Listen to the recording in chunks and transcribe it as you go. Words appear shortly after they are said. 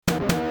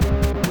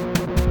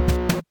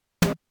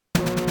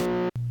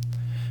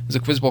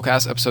This is a Quizbowl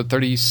cast, episode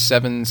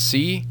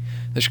 37C,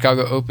 the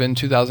Chicago Open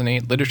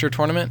 2008 Literature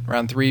Tournament,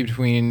 round 3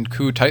 between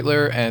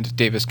Koo-Teitler and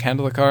Davis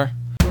Kandlikar.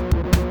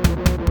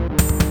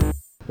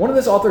 One of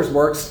this author's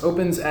works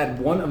opens at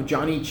one of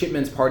Johnny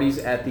Chipman's parties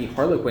at the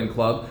Harlequin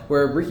Club,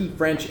 where Ricky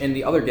French and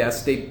the other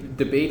guests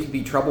debate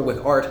the trouble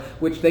with art,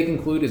 which they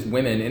conclude is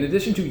women. In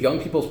addition to Young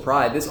People's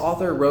Pride, this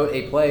author wrote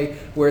a play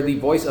where the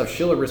voice of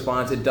Schiller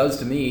responds, "It does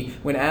to me,"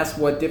 when asked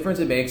what difference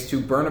it makes to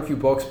burn a few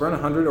books, burn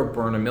 100, or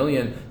burn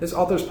 1,000,000. This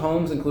author's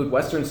poems include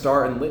Western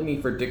Star and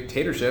Litany for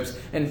Dictatorships,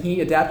 and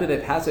he adapted a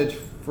passage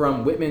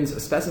from Whitman's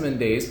Specimen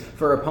Days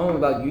for a poem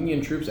about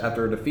Union troops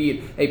after a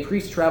defeat. A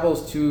priest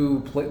travels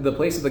to the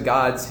place of the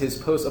gods,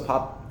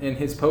 in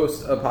his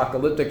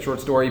post-apocalyptic short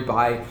story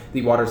By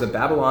the Waters of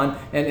Babylon,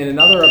 and in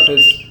another of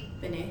his...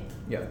 Beneath.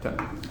 Yeah, 10.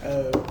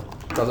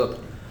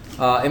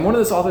 In one of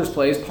this author's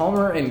plays,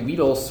 Palmer and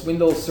Weedle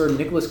swindle Sir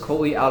Nicholas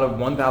Coley out of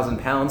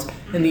 £1,000,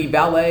 and the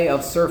valet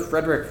of Sir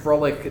Frederick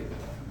Frolic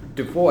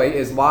Dufoy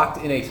is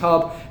locked in a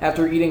tub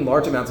after eating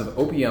large amounts of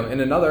opium. In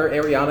another,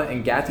 Ariana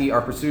and Gatti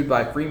are pursued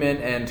by Freeman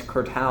and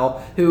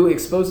Curtal, who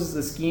exposes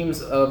the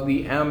schemes of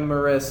the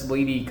amorous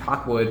Lady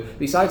Cockwood.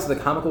 Besides the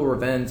comical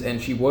revenge, and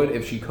she would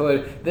if she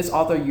could, this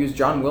author used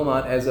John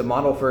Wilmot as a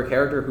model for a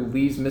character who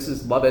leaves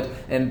Mrs. Lovett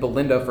and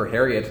Belinda for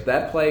Harriet.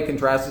 That play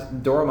contrasts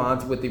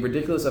Dorimont with the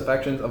ridiculous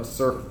affections of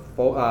Sir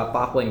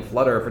Fopling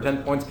Flutter. For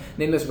 10 points,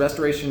 name this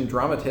restoration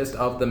dramatist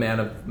of The Man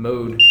of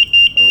Mode.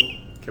 Oh,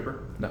 Kipper?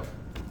 No.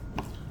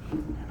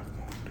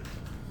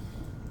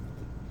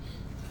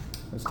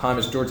 This time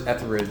is George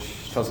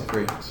Etheridge,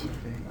 2003.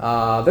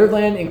 Their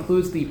land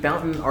includes the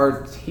fountain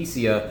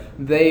Artesia.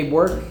 They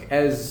work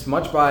as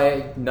much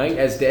by night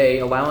as day,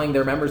 allowing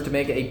their members to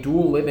make a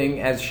dual living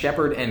as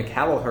shepherd and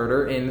cattle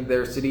herder in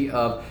their city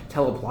of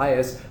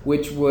Teleplius,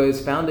 which was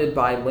founded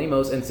by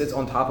Lamos and sits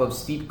on top of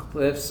steep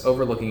cliffs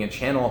overlooking a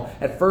channel.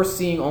 At first,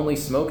 seeing only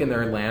smoke in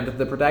their land,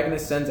 the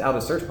protagonist sends out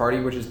a search party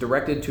which is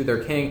directed to their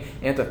king,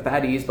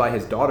 Antiphates, by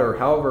his daughter.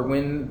 However,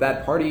 when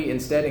that party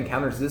instead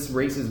encounters this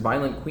race's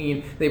violent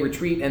queen, they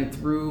retreat, and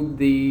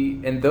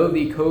though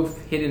the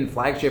cove-hidden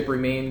flagship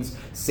remains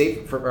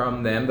safe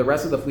from them, the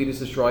rest of the fleet is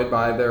destroyed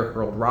by their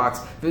hurled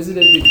rocks.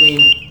 Visited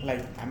between...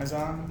 Like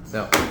Amazon?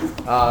 No.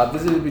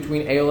 Visited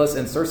between Aeolus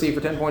and Circe. For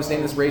 10 points,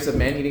 name this race of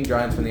man-eating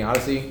giants from the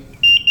Odyssey.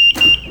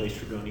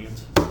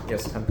 Laestrygonians.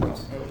 Yes, 10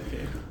 points.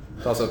 Okay.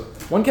 Also,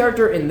 one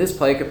character in this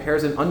play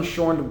compares an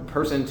unshorn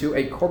person to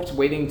a corpse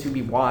waiting to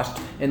be washed,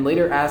 and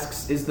later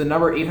asks, is the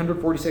number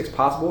 846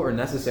 possible or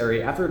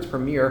necessary? After its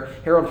premiere,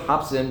 Harold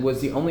Hobson was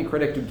the only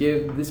critic to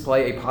give this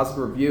play a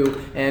positive review,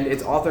 and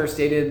its author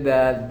stated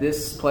that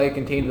this play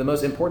contained the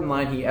most important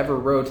line he ever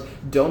wrote,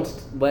 "Don't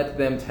let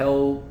them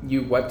tell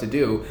you what to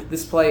do."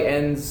 This play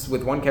ends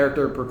with one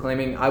character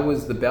proclaiming, "I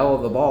was the belle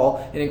of the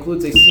ball." It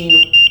includes a scene...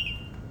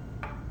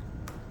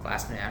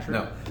 Glass Menagerie?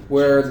 No.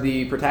 Where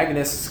the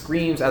protagonist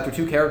screams after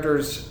two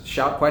characters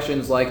shout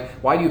questions like,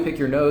 "Why do you pick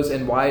your nose?"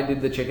 and "Why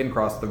did the chicken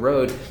cross the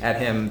road?" at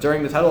him.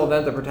 During the title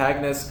event, the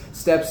protagonist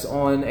steps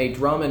on a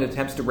drum and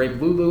attempts to rape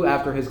Lulu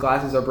after his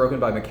glasses are broken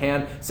by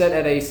McCann. Set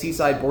at a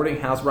seaside boarding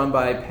house run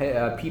by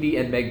Petey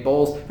and Meg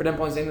Bowles. For 10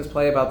 points, name this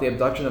play about the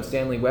abduction of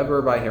Stanley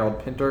Weber by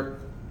Harold Pinter.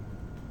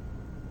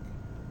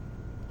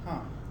 Huh.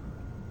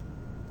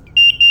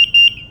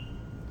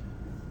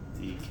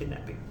 The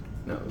kidnapping.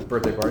 No, it was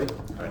Birthday Party.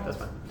 Alright, that's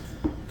fine.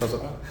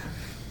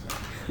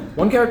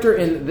 One character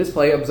in this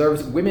play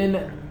observes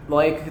women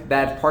like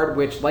that part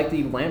which, like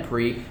the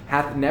lamprey,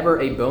 hath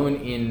never a bone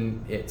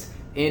in it.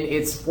 In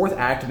its fourth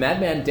act,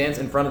 Madman dance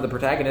in front of the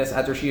protagonist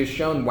after she is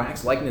shown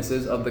wax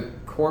likenesses of the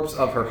corpse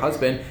of her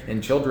husband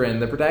and children.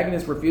 The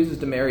protagonist refuses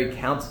to marry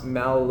Count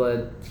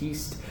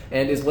Malatiste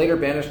and is later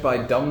banished by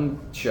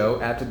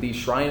Dumcho at the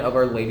shrine of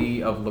Our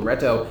Lady of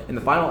Loretto. In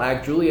the final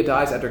act, Julia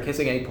dies after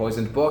kissing a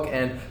poisoned book,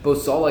 and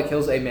Bosala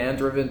kills a man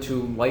driven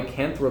to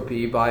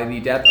lycanthropy by the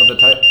death of the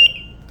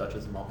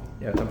Duchess of Malfi.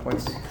 Yeah, 10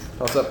 points.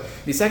 Toss up.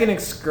 The second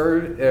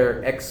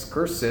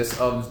excursus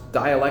of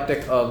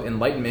Dialectic of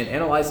Enlightenment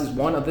analyzes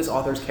one of this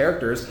author's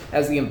characters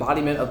as the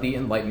embodiment of the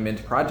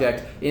Enlightenment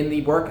project. In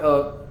the work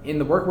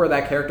where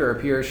that character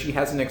appears, she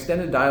has an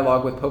extended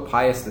dialogue with Pope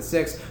Pius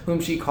VI, whom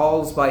she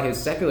calls by his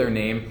secular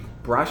name,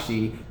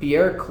 Braschi.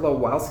 Pierre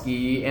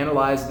Klawowski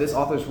analyzed this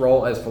author's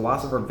role as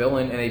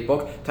philosopher-villain in a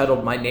book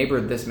titled My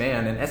Neighbor, This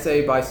Man. An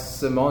essay by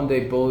Simone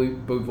de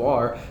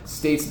Beauvoir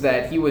states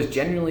that he was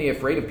genuinely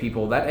afraid of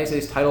people. That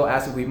essay's title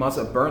asks if we must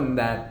burn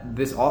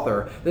this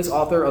author. This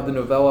author of the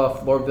novella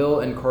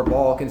Florville and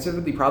Corval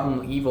considered the problem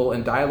of evil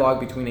and dialogue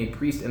between a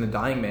priest and a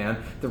dying man.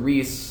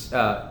 Therese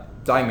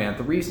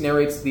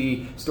narrates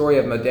the story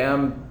of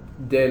Madame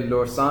de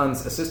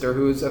Lorsan's sister,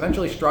 who is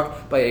eventually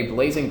struck by a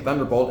blazing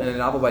thunderbolt in a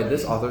novel by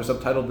this author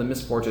subtitled The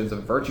Misfortunes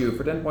of Virtue.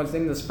 For 10 points,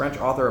 name this French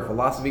author of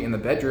philosophy in the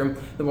bedroom,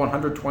 The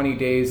 120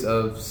 Days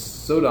of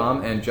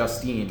Sodom and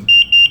Justine.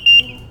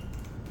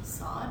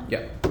 Sod?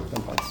 Yeah, 10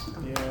 points.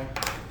 Yeah.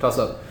 Toss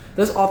up.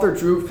 This author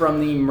drew from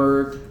the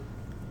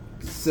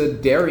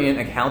Siderian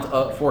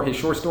account for his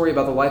short story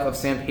about the life of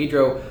San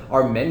Pedro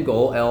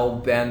Armengol el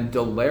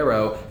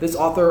Bandolero. This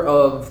author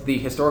of the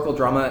historical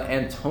drama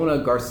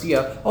Antona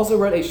Garcia also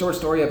wrote a short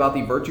story about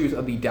the virtues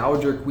of the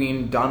Dowager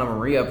Queen Donna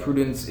Maria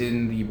Prudence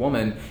in the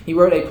Woman. He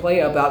wrote a play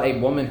about a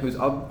woman whose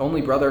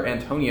only brother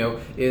Antonio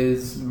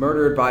is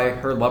murdered by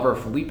her lover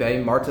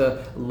Felipe,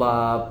 Marta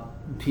La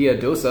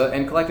Piadosa,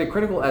 and collected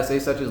critical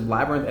essays such as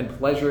Labyrinth and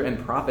Pleasure and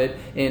Profit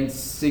in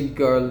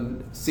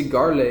Cigarles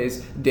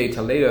de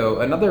Toledo.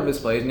 Another of his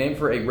plays, named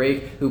for a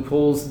rake who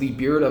pulls the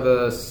beard of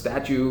a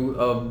statue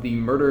of the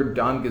murdered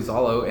Don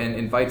Gonzalo and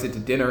invites it to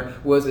dinner,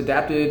 was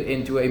adapted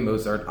into a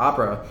Mozart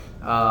opera.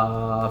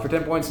 For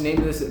 10 points,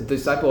 name this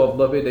disciple of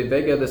Lope de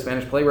Vega, the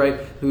Spanish playwright,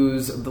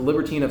 whose The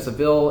Libertine of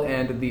Seville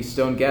and The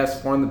Stone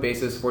Guest formed the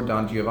basis for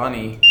Don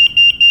Giovanni.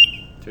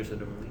 Teresa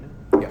de Molina.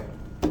 Yeah.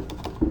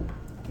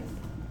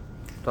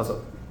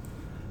 Also,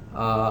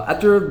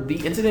 after the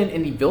incident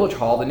in the village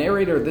hall, the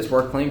narrator of this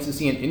work claims to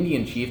see an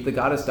Indian chief, the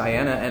goddess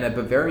Diana, and a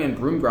Bavarian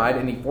broom bride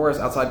in the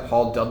forest outside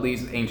Paul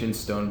Dudley's ancient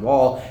stone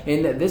wall.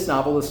 In this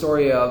novel, the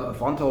story of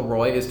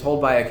Fauntleroy is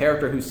told by a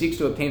character who seeks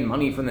to obtain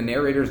money from the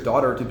narrator's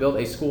daughter to build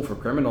a school for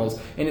criminals.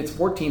 In its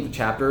 14th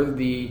chapter,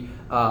 the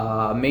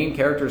main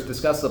characters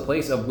discuss the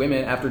place of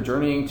women after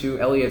journeying to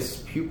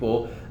Eliot's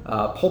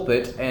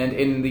pulpit, and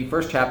in the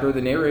first chapter, the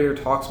narrator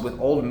talks with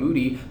Old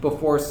Moody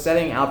before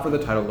setting out for the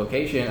title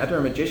location. After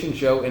a magician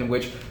show in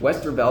which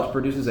Westervelt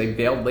produces a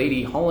veiled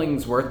lady,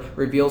 Hollingsworth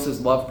reveals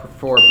his love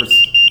for...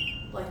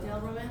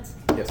 Blacktail romance?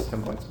 Yes,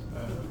 10 points.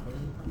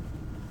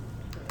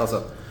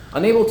 Also,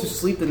 unable to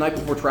sleep the night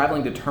before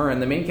traveling to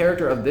Turin, the main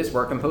character of this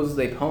work composes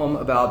a poem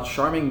about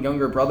charming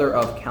younger brother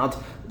of Count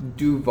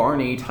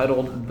Duvarney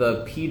titled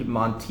The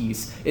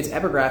Piedmontese. Its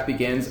epigraph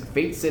begins,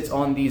 "Fate sits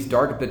on these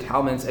dark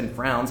battlements and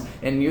frowns,"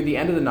 and near the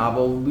end of the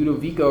novel,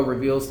 Ludovico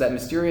reveals that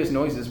mysterious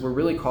noises were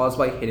really caused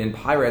by hidden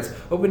pirates.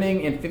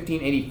 Opening in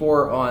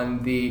 1584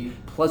 on the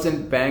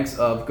pleasant banks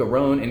of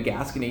Garonne in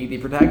Gascony, the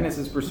protagonist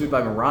is pursued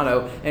by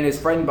Morano and is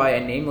frightened by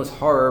a nameless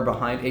horror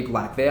behind a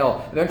black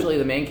veil. Eventually,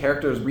 the main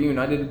character is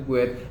reunited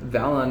with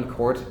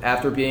Valancourt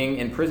after being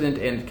imprisoned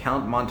in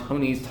Count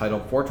Montoni's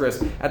titled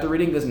fortress. After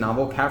reading this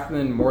novel,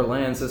 Catherine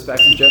Morland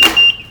suspects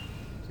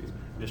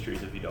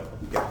Mysteries of Vidal.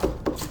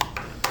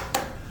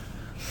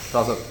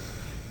 Also,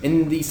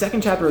 in the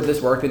second chapter of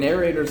this work, the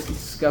narrator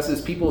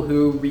discusses people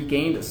who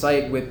regained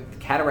sight with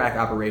cataract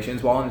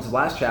operations, while in his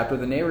last chapter,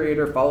 the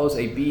narrator follows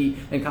a bee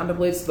and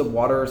contemplates the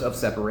waters of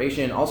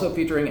separation. Also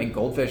featuring a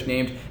goldfish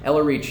named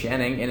Ellery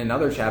Channing in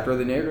another chapter,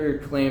 the narrator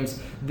claims,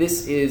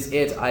 "This is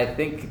it. I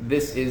think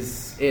this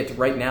is it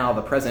right now,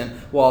 the present,"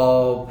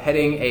 while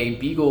petting a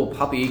beagle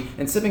puppy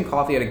and sipping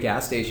coffee at a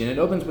gas station. It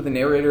opens with the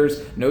narrator's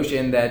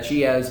notion that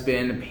she has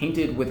been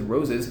painted with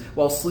roses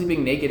while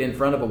sleeping naked in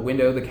front of a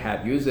window the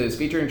cat uses.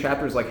 Featuring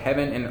chapters like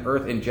Heaven and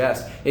Earth in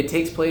Jest, it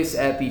takes place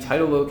at the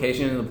title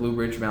location in the Blue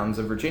Ridge Mountains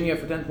of Virginia.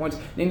 For 10 points,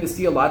 name this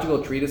theological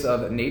treatise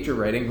of nature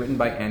writing written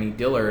by Annie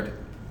Dillard.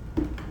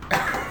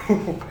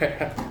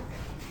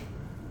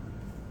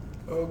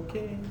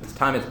 Okay. This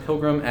time it's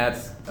Pilgrim at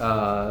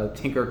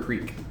Tinker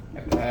Creek.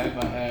 I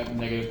have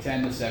negative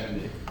 10 to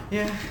 70.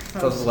 Yeah.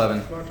 So it's 11.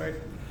 About right.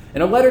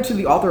 In a letter to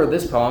the author of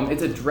this poem,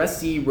 its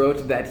addressee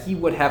wrote that he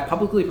would have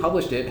publicly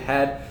published it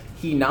had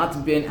he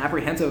not been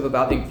apprehensive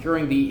about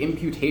incurring the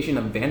imputation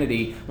of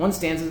vanity. One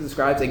stanza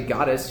describes a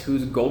goddess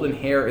whose golden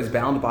hair is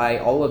bound by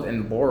olive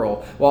and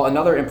laurel, while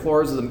another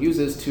implores the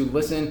muses to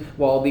listen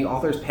while the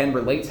author's pen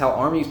relates how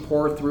armies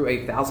pour through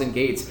 1,000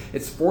 gates.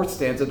 Its fourth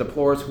stanza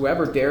deplores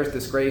whoever dares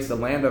disgrace the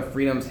land of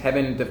freedom's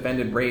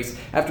heaven-defended race,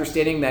 after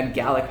stating that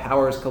Gallic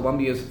powers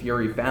Columbia's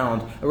fury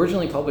found.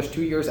 Originally published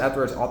 2 years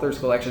after its author's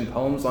collection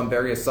Poems on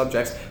Various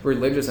Subjects,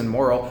 Religious and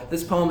Moral,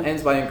 this poem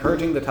ends by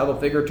encouraging the title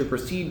figure to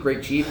proceed,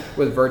 great chief,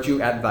 with virtue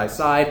at thy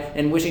side,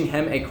 and wishing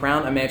him a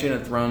crown, a mansion, a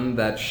throne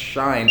that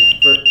shine.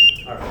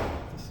 Alright,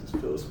 this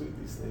is Phyllis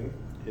Wheatley's thing.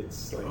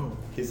 It's like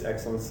His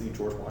Excellency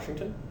George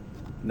Washington.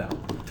 No.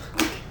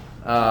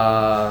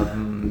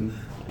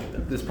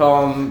 This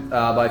poem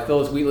by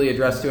Phyllis Wheatley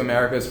addressed to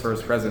America's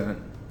first president.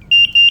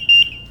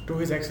 To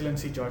His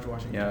Excellency George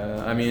Washington.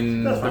 Yeah, I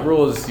mean, the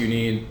rule is you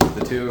need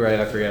the two, right?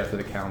 I forget if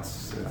it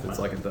counts, if it's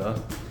like a duh.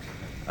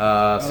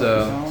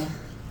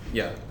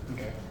 Yeah.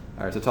 Okay.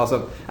 Alright, so toss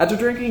up. After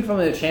drinking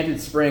from an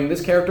enchanted spring, this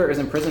character is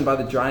imprisoned by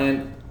the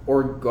giant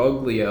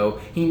Orgoglio.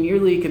 He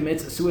nearly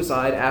commits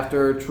suicide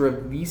after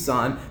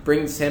Trevisan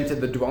brings him to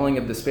the dwelling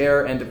of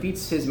despair and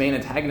defeats his main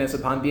antagonist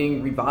upon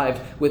being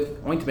revived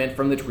with ointment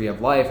from the Tree of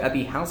Life. At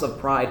the House of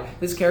Pride,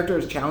 this character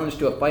is challenged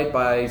to a fight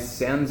by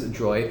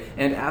Sansjoy,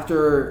 and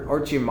after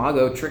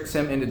Archimago tricks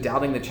him into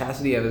doubting the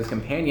chastity of his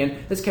companion,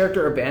 this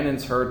character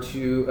abandons her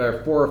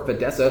for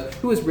Fidessa,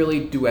 who is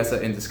really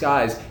Duessa in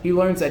disguise. He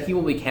learns that he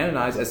will be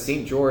canonized as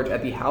St. George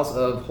at the House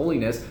of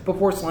Holiness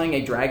before slaying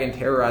a dragon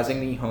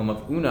terrorizing the home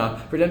of Una.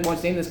 For 10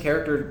 points, name this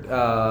character,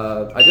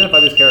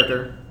 identify this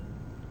character.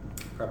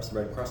 Perhaps the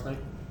Red Cross Knight?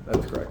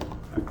 That's correct.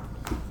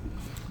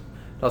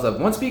 Toss up.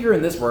 One speaker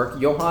in this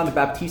work, Johann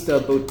Baptista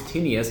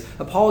Bottinius,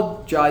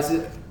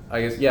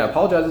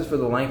 apologizes for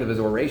the length of his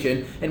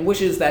oration and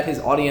wishes that his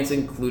audience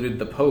included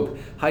the Pope.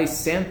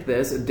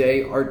 Hyacinthus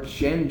de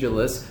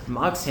Archangelis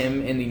mocks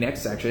him in the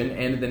next section,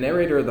 and the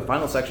narrator of the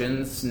final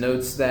section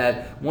notes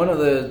that one of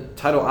the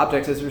title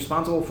objects is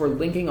responsible for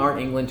linking our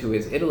England to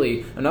his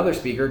Italy. Another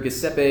speaker,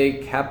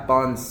 Giuseppe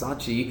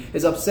Caponsacchi,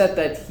 is upset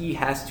that he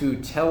has to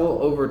tell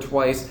over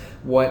twice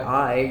what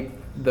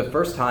the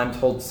first time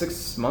told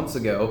 6 months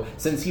ago,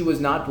 since he was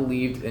not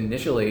believed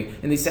initially.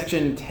 In the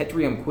section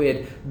Tetrium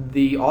Quid,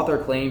 the author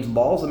claims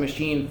law's a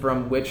machine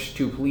from which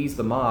to please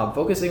the mob.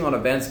 Focusing on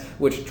events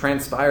which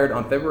transpired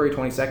on February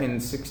 22nd,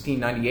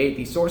 1698,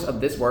 the source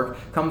of this work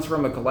comes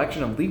from a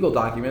collection of legal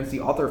documents the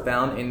author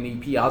found in the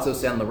Piazza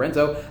San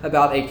Lorenzo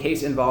about a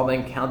case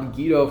involving Count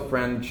Guido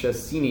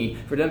Franceschini.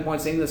 For 10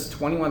 points, saying this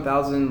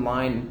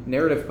 21,000-line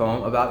narrative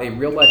poem about a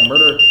real-life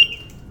murder.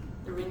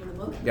 The reading of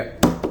the book? Yeah.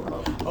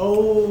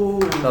 Oh,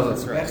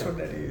 That's right. that's what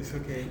that is.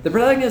 Okay. The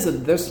protagonist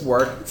of this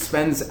work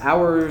spends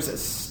hours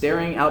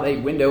staring out a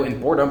window in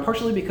boredom,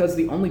 partially because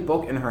the only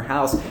book in her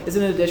house is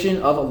an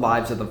edition of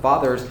Lives of the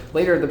Fathers.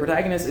 Later, the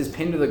protagonist is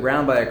pinned to the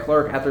ground by a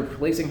clerk after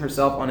placing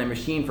herself on a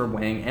machine for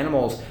weighing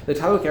animals. The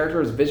title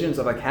character is visions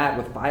of a cat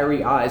with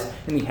fiery eyes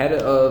in the head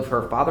of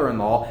her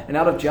father-in-law, and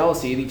out of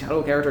jealousy, the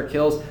title character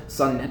kills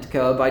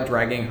Sonetka by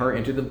dragging her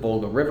into the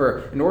Volga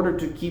River. In order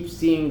to keep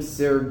seeing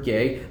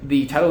Sergei,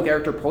 the title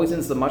character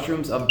poisons the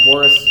mushrooms of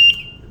Boris.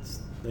 It's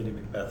Lady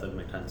Macbeth and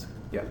Mactenzie.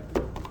 Yeah.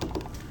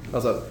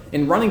 Also,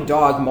 in Running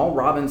Dog, Mal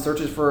Robbins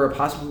searches for a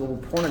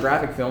possible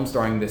pornographic film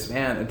starring this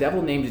man. A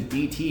devil named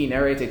D.T.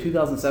 narrates a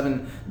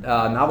 2007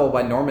 novel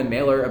by Norman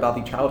Mailer about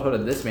the childhood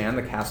of this man,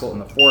 The Castle in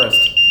the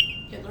Forest.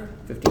 Hitler?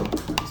 15.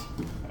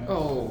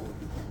 Oh.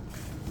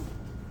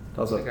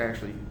 Also, I think I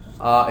actually...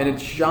 in a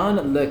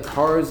Jean Le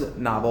Carre's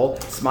novel,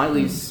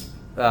 Smiley's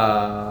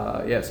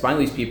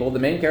People, the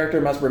main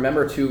character must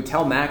remember to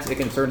tell Max it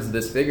concerns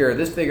this figure.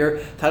 This figure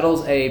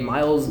titles a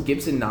Miles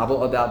Gibson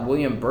novel about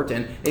William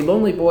Burton, a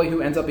lonely boy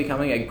who ends up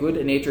becoming a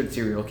good-natured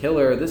serial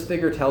killer. This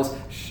figure tells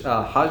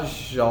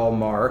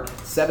Hjalmar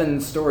 7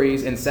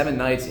 stories in 7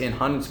 nights in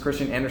Hans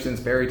Christian Andersen's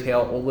fairy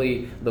tale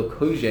Ole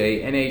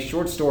Lokoje. In a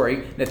short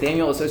story,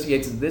 Nathaniel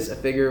associates this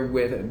figure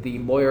with the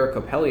lawyer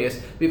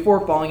Coppelius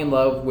before falling in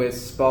love with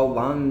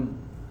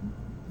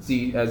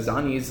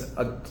Zani's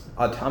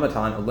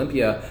automaton,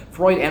 Olympia.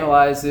 Freud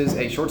analyzes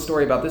a short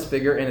story about this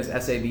figure in his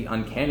essay, The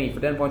Uncanny.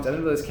 For 10 points,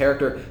 under this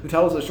character, who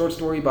tells a short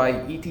story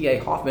by E.T.A.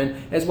 Hoffman,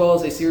 as well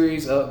as a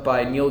series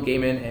by Neil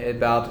Gaiman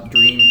about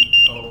Dream.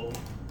 Oh,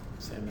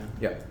 Sandman.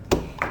 Yeah.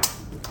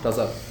 Does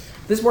up.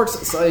 This work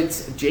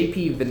cites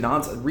J.P.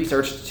 Venant's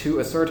research to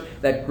assert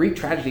that Greek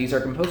tragedies are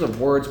composed of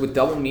words with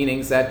double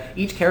meanings that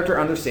each character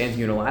understands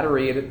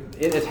unilaterally.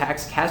 It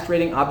attacks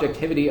castrating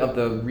objectivity of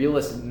the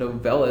realist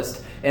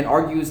novellist and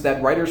argues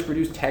that writers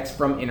produce text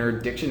from inner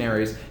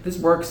dictionaries. This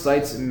work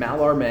cites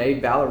Mallarmé,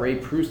 Valery,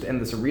 Proust,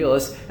 and the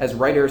Surrealists as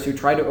writers who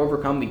try to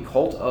overcome the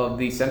cult of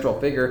the central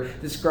figure,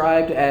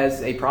 described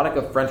as a product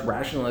of French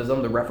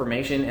rationalism, the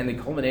Reformation, and the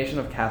culmination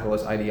of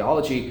Capitalist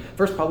ideology.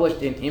 First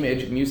published in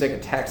Image, Music,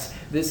 Text,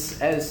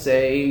 this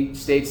essay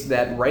states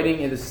that writing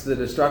is the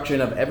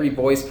destruction of every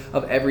voice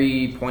of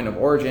every point of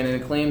origin, and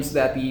it claims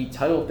that the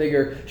title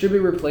figure should be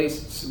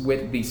replaced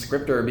with the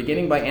scripter,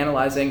 beginning by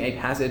analyzing a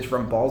passage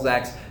from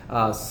Balzac's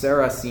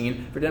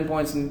Sarracine. For 10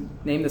 points,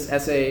 name this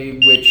essay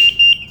which...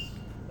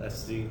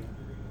 SZ.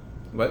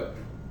 What?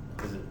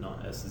 Is it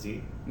not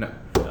SZ? No.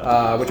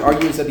 Which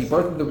argues that the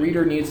birth of the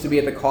reader needs to be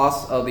at the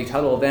cost of the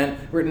title event,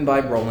 written by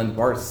Roland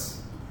Barthes.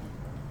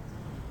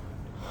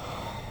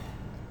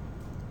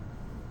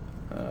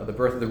 The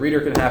birth of the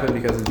reader could happen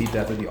because of the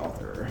death of the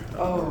author.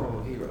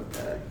 Oh, he wrote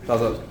that.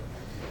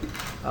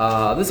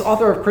 This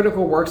author of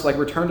critical works like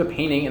Return to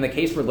Painting and The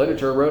Case for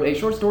Literature wrote a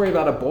short story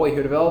about a boy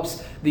who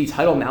develops the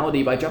title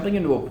malady by jumping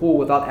into a pool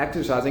without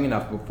exercising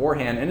enough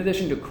beforehand. In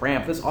addition to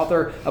cramp, this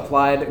author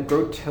applied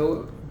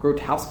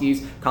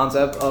Grotowski's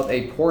concept of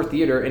a poor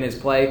theater in his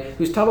play,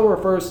 whose title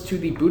refers to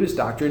the Buddhist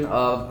doctrine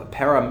of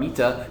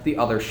paramita, the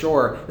other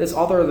shore. This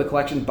author of the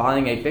collection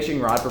Buying a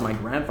Fishing Rod for My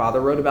Grandfather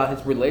wrote about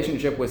his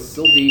relationship with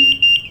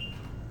Sylvie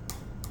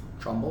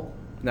Trumbull?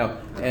 No,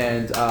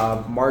 and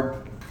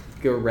Margaret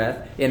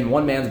in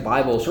One Man's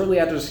Bible. Shortly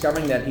after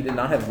discovering that he did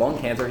not have lung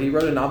cancer, he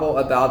wrote a novel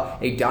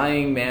about a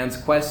dying man's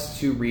quest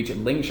to reach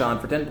Lingshan.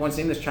 For 10 points,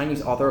 name this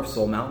Chinese author of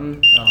Soul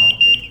Mountain. Oh,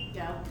 okay.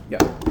 Yeah.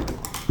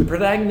 The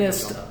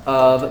protagonist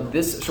of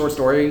this short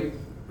story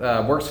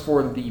works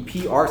for the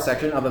PR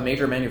section of a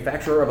major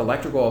manufacturer of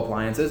electrical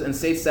appliances and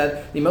states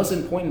that the most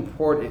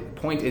important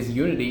point is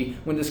unity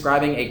when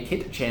describing a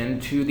kitchen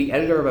to the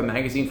editor of a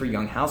magazine for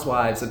young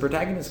housewives. The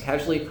protagonist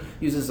casually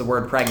uses the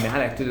word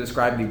pragmatic to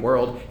describe the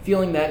world,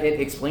 feeling that it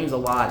explains a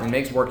lot and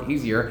makes work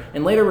easier,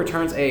 and later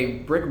returns a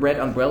brick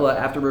red umbrella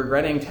after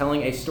regretting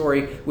telling a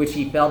story which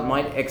he felt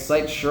might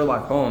excite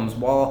Sherlock Holmes.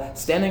 While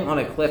standing on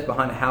a cliff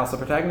behind a house, the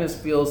protagonist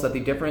feels that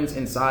the difference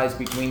in size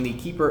between the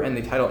keeper and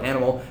the title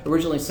animal,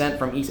 originally sent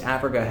from East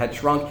Africa had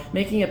shrunk,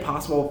 making it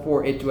possible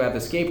for it to have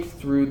escaped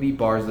through the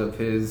bars of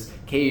his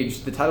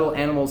cage. The title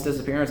Animal's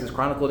Disappearance is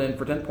chronicled in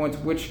For 10 Points,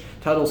 which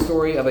title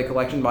story of a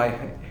collection by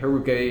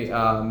Haruki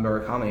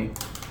Murakami.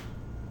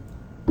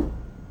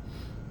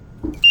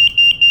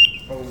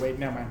 Oh, wait,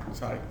 never mind.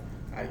 Sorry.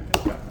 I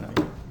got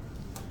nothing.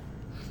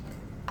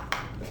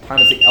 Time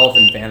as the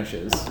elephant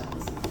vanishes.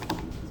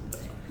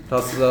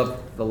 Thus the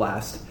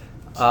last.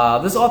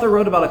 This author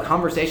wrote about a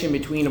conversation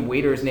between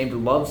waiters named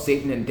Love,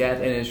 Satan, and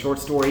Death in his short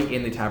story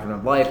In the Tavern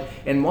of Life.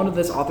 In one of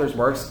this author's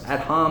works,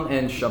 Adham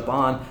and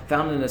Shaban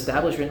found an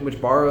establishment which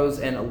borrows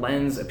and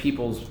lends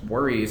people's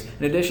worries.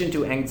 In addition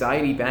to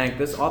Anxiety Bank,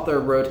 this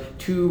author wrote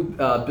 2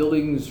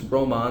 buildings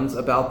romans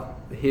about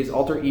his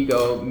alter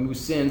ego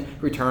Musin,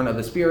 Return of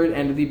the Spirit,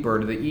 and The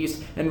Bird of the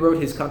East, and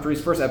wrote his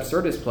country's first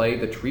absurdist play,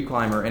 The Tree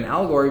Climber, an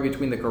allegory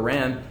between the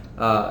Quran.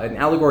 An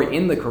allegory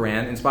in the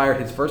Quran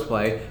inspired his first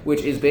play,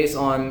 which is based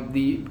on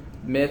the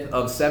myth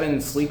of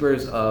 7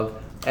 sleepers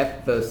of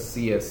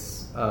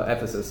Ephesus.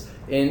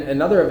 In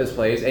another of his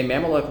plays, a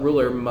Mamluk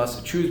ruler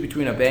must choose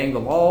between obeying the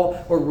law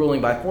or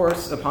ruling by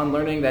force. Upon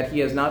learning that he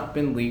has not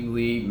been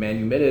legally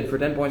manumitted, For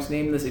 10 Points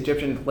named this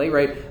Egyptian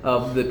playwright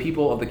of The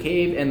People of the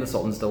Cave and The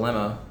Sultan's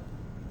Dilemma.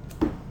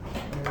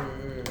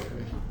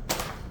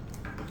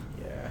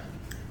 Yeah.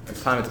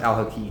 This time it's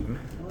Al-Hakim.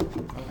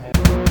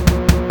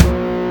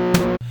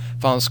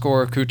 Final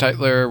score,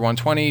 Koo-Teitler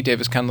 120,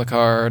 Davis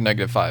Kendlikar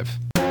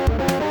 -5.